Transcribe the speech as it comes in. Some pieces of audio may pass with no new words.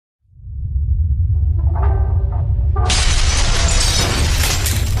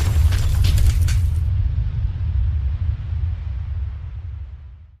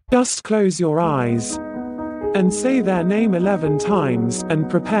Just close your eyes and say their name 11 times, and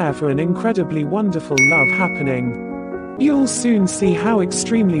prepare for an incredibly wonderful love happening. You'll soon see how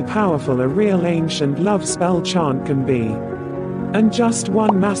extremely powerful a real ancient love spell chant can be. And just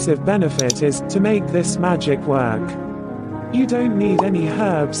one massive benefit is to make this magic work. You don't need any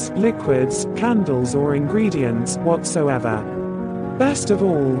herbs, liquids, candles or ingredients whatsoever. Best of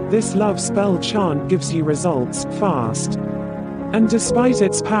all, this love spell chant gives you results fast. And despite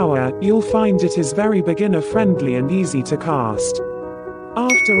its power, you'll find it is very beginner-friendly and easy to cast.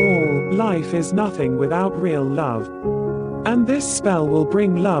 After all, life is nothing without real love. And this spell will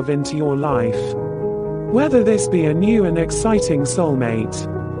bring love into your life. Whether this be a new and exciting soulmate,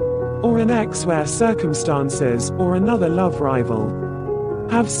 or an ex where circumstances, or another love rival,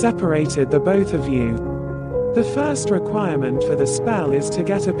 have separated the both of you. The first requirement for the spell is to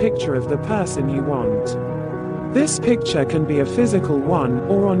get a picture of the person you want. This picture can be a physical one,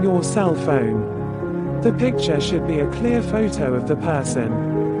 or on your cell phone. The picture should be a clear photo of the person,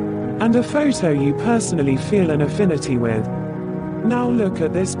 and a photo you personally feel an affinity with. Now look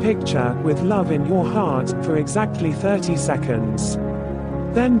at this picture, with love in your heart, for exactly 30 seconds.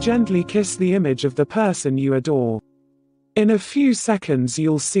 Then gently kiss the image of the person you adore. In a few seconds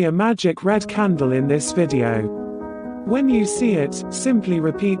you'll see a magic red candle in this video. When you see it, simply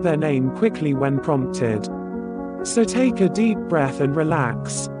repeat their name quickly when prompted. So take a deep breath and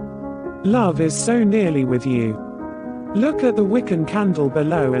relax. Love is so nearly with you. Look at the Wiccan candle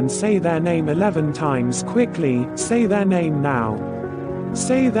below and say their name 11 times quickly. Say their name now.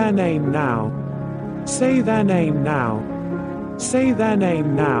 Say their name now. Say their name now. Say their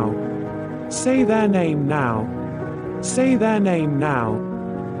name now. Say their name now. Say their name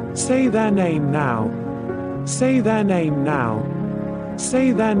now. Say their name now. Say their name now.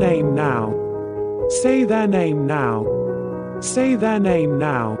 Say their name now. Say their name now. Say their name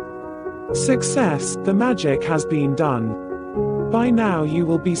now. Success, the magic has been done. By now you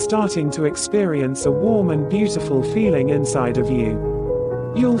will be starting to experience a warm and beautiful feeling inside of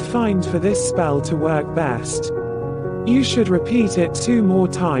you. You'll find for this spell to work best, you should repeat it 2 more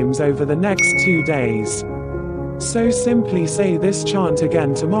times over the next 2 days. So simply say this chant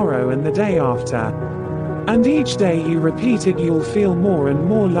again tomorrow and the day after. And each day you repeat it, you'll feel more and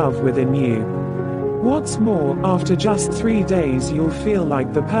more love within you. What's more, after just 3 days you'll feel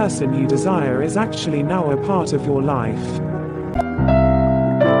like the person you desire is actually now a part of your life.